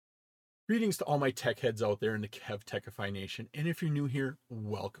Greetings to all my tech heads out there in the KevTechify Nation, and if you're new here,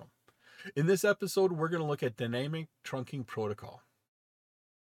 welcome. In this episode, we're going to look at Dynamic Trunking Protocol.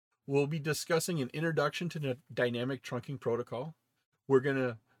 We'll be discussing an introduction to the Dynamic Trunking Protocol. We're going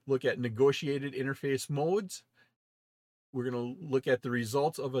to look at negotiated interface modes. We're going to look at the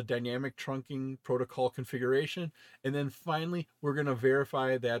results of a Dynamic Trunking Protocol configuration, and then finally, we're going to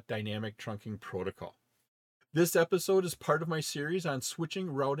verify that Dynamic Trunking Protocol. This episode is part of my series on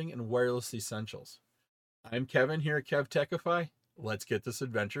switching, routing, and wireless essentials. I'm Kevin here at KevTechify. Let's get this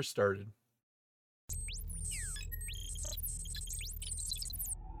adventure started.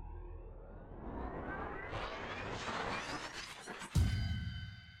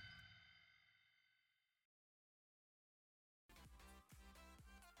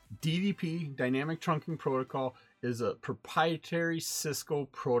 DTP, Dynamic Trunking Protocol, is a proprietary Cisco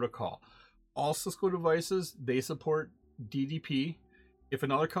protocol. All Cisco devices, they support DTP. If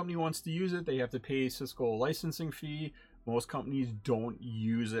another company wants to use it, they have to pay Cisco a licensing fee. Most companies don't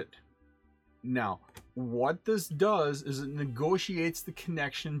use it. Now, what this does is it negotiates the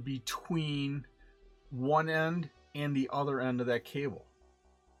connection between one end and the other end of that cable.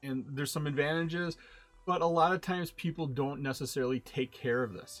 And there's some advantages, but a lot of times people don't necessarily take care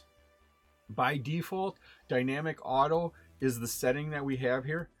of this. By default, Dynamic Auto is the setting that we have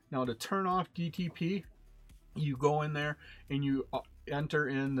here. Now, to turn off DTP, you go in there and you enter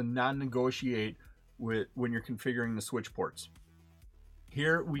in the non-negotiate when you're configuring the switch ports.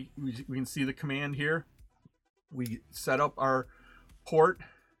 Here we can see the command here. We set up our port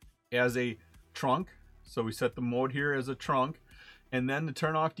as a trunk. So we set the mode here as a trunk. And then to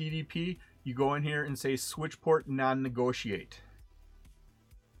turn off DTP, you go in here and say switch port non-negotiate.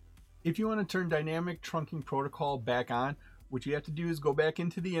 If you want to turn Dynamic Trunking Protocol back on, what you have to do is go back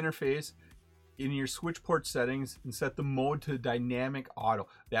into the interface in your switch port settings and set the mode to Dynamic Auto.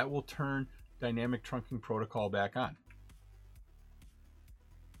 That will turn Dynamic Trunking Protocol back on.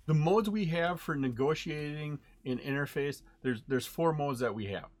 The modes we have for negotiating an interface, there's four modes that we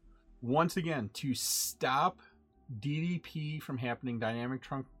have. Once again, to stop DTP from happening, Dynamic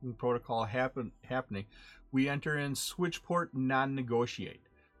Trunking Protocol happening, we enter in switch port non-negotiate.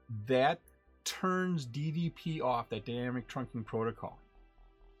 That turns DTP off, that Dynamic Trunking Protocol.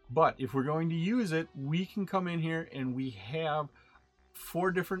 But if we're going to use it, we can come in here and we have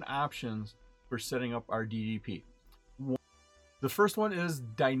four different options for setting up our DTP. The first one is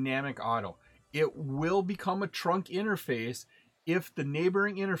Dynamic Auto. It will become a trunk interface if the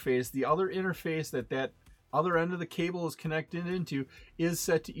neighboring interface, the other interface that other end of the cable is connected into, is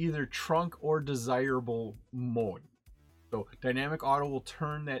set to either trunk or desirable mode. So Dynamic Auto will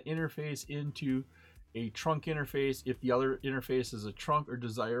turn that interface into a trunk interface if the other interface is a trunk or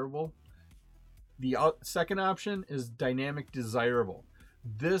desirable. The second option is Dynamic Desirable.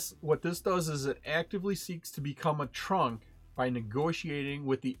 What this does is it actively seeks to become a trunk by negotiating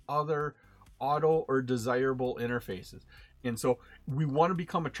with the other auto or desirable interfaces. And so we want to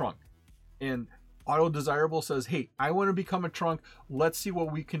become a trunk. And Auto Desirable says, hey, I want to become a trunk. Let's see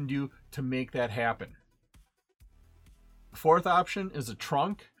what we can do to make that happen. Fourth option is a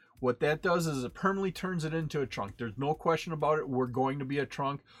trunk. What that does is it permanently turns it into a trunk. There's no question about it. We're going to be a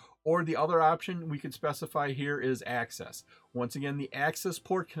trunk. Or the other option we could specify here is access. Once again, the access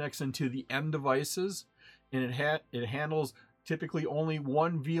port connects into the end devices, and it handles typically only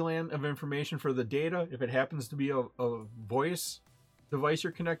one VLAN of information for the data. If it happens to be a voice device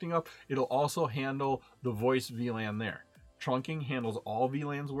you're connecting up, it'll also handle the voice VLAN there. Trunking handles all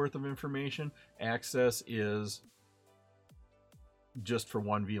VLANs worth of information. Access is just for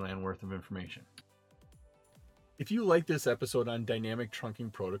one VLAN worth of information. If you like this episode on Dynamic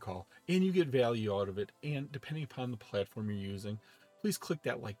Trunking Protocol and you get value out of it, and depending upon the platform you're using, please click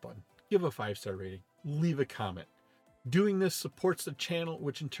that like button, give a 5-star rating, leave a comment. Doing this supports the channel,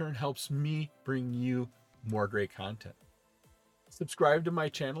 which in turn helps me bring you more great content. Subscribe to my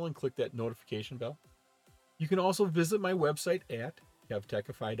channel and click that notification bell. You can also visit my website at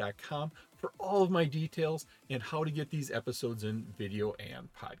KevTechify.com for all of my details and how to get these episodes in video and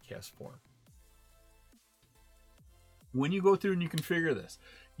podcast form. When you go through and you configure this,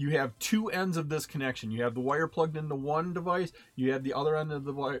 you have two ends of this connection. You have the wire plugged into one device, you have the other end of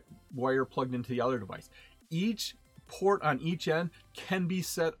the wire plugged into the other device. Each port on each end can be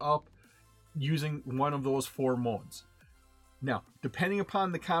set up using one of those four modes. Now, depending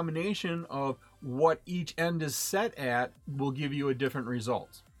upon the combination of what each end is set at will give you a different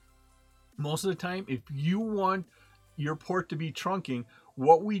result. Most of the time, if you want your port to be trunking,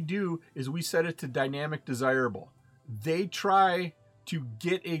 what we do is we set it to Dynamic Desirable. They try to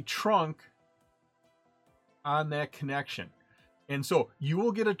get a trunk on that connection. And so you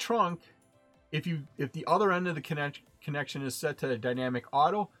will get a trunk If the other end of the connection is set to dynamic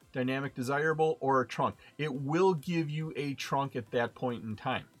auto, dynamic desirable, or a trunk, it will give you a trunk at that point in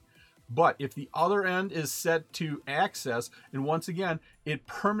time. But if the other end is set to access, and once again, it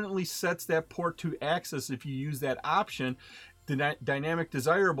permanently sets that port to access if you use that option, the dynamic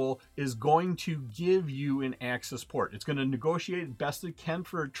desirable is going to give you an access port. It's going to negotiate best it can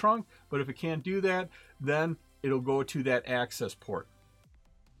for a trunk, but if it can't do that, then it'll go to that access port.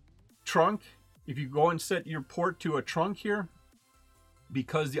 Trunk, if you go and set your port to a trunk here,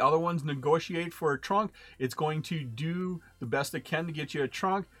 because the other ones negotiate for a trunk, it's going to do the best it can to get you a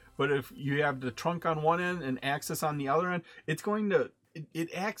trunk. But if you have the trunk on one end and access on the other end, it's going to, it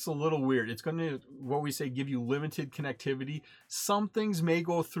acts a little weird. It's going to, what we say, give you limited connectivity. Some things may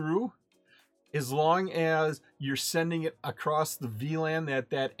go through as long as you're sending it across the VLAN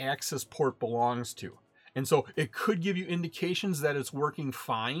that access port belongs to. And so it could give you indications that it's working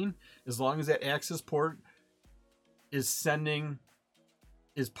fine as long as that access port is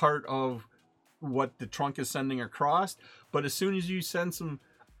part of what the trunk is sending across. But as soon as you send some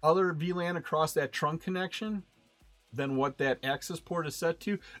other VLAN across that trunk connection than what that access port is set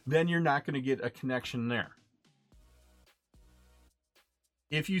to, then you're not going to get a connection there.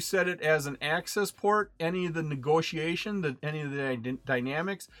 If you set it as an access port, any of the negotiation, any of the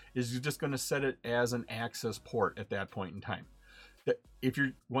dynamics is just going to set it as an access port at that point in time. If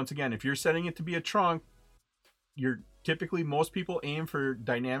you're setting it to be a trunk, typically most people aim for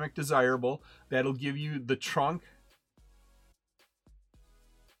dynamic desirable. That'll give you the trunk.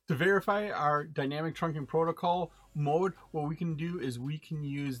 To verify our dynamic trunking protocol mode, what we can do is we can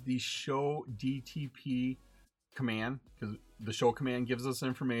use the show DTP command, because the show command gives us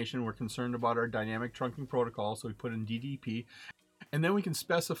information. We're concerned about our dynamic trunking protocol, so we put in DTP, and then we can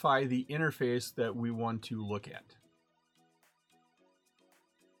specify the interface that we want to look at.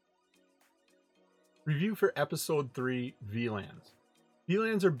 Review for episode 3, VLANs.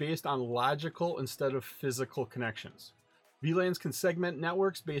 VLANs are based on logical instead of physical connections. VLANs can segment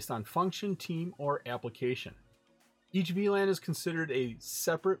networks based on function, team, or application. Each VLAN is considered a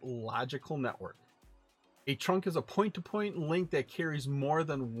separate logical network. A trunk is a point-to-point link that carries more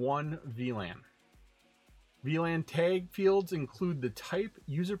than one VLAN. VLAN tag fields include the type,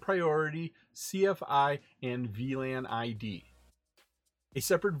 user priority, CFI, and VLAN ID. A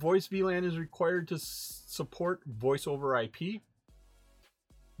separate voice VLAN is required to support voice over IP.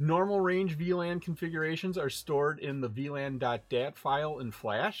 Normal range VLAN configurations are stored in the VLAN.dat file in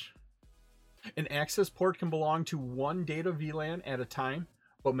Flash. An access port can belong to one data VLAN at a time,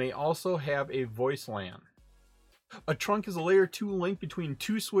 but may also have a voice LAN. A trunk is a layer 2 link between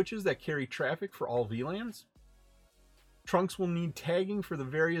two switches that carry traffic for all VLANs. Trunks will need tagging for the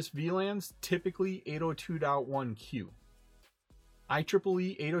various VLANs, typically 802.1q.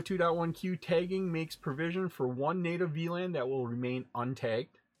 IEEE 802.1q tagging makes provision for one native VLAN that will remain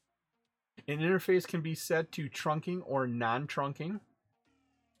untagged. An interface can be set to trunking or non-trunking.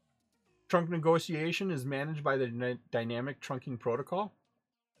 Trunk negotiation is managed by the Dynamic Trunking Protocol.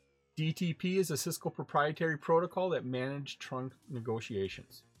 DTP is a Cisco proprietary protocol that manages trunk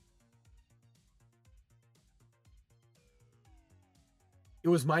negotiations. It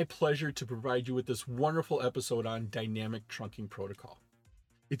was my pleasure to provide you with this wonderful episode on Dynamic Trunking Protocol.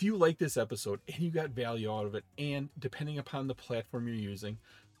 If you like this episode and you got value out of it, and depending upon the platform you're using,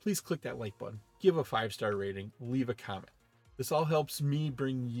 please click that like button, give a 5-star rating, leave a comment. This all helps me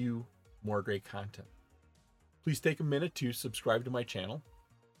bring you more great content. Please take a minute to subscribe to my channel.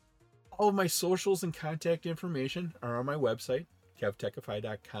 All of my socials and contact information are on my website,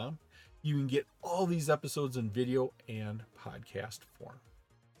 KevTechify.com. You can get all these episodes in video and podcast form.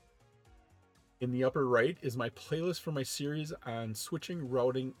 In the upper right is my playlist for my series on switching,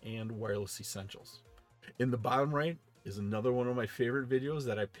 routing, and wireless essentials. In the bottom right is another one of my favorite videos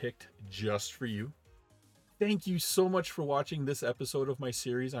that I picked just for you. Thank you so much for watching this episode of my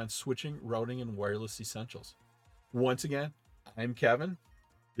series on switching, routing, and wireless essentials. Once again, I'm Kevin.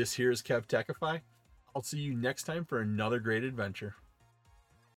 This here is KevTechify. I'll see you next time for another great adventure.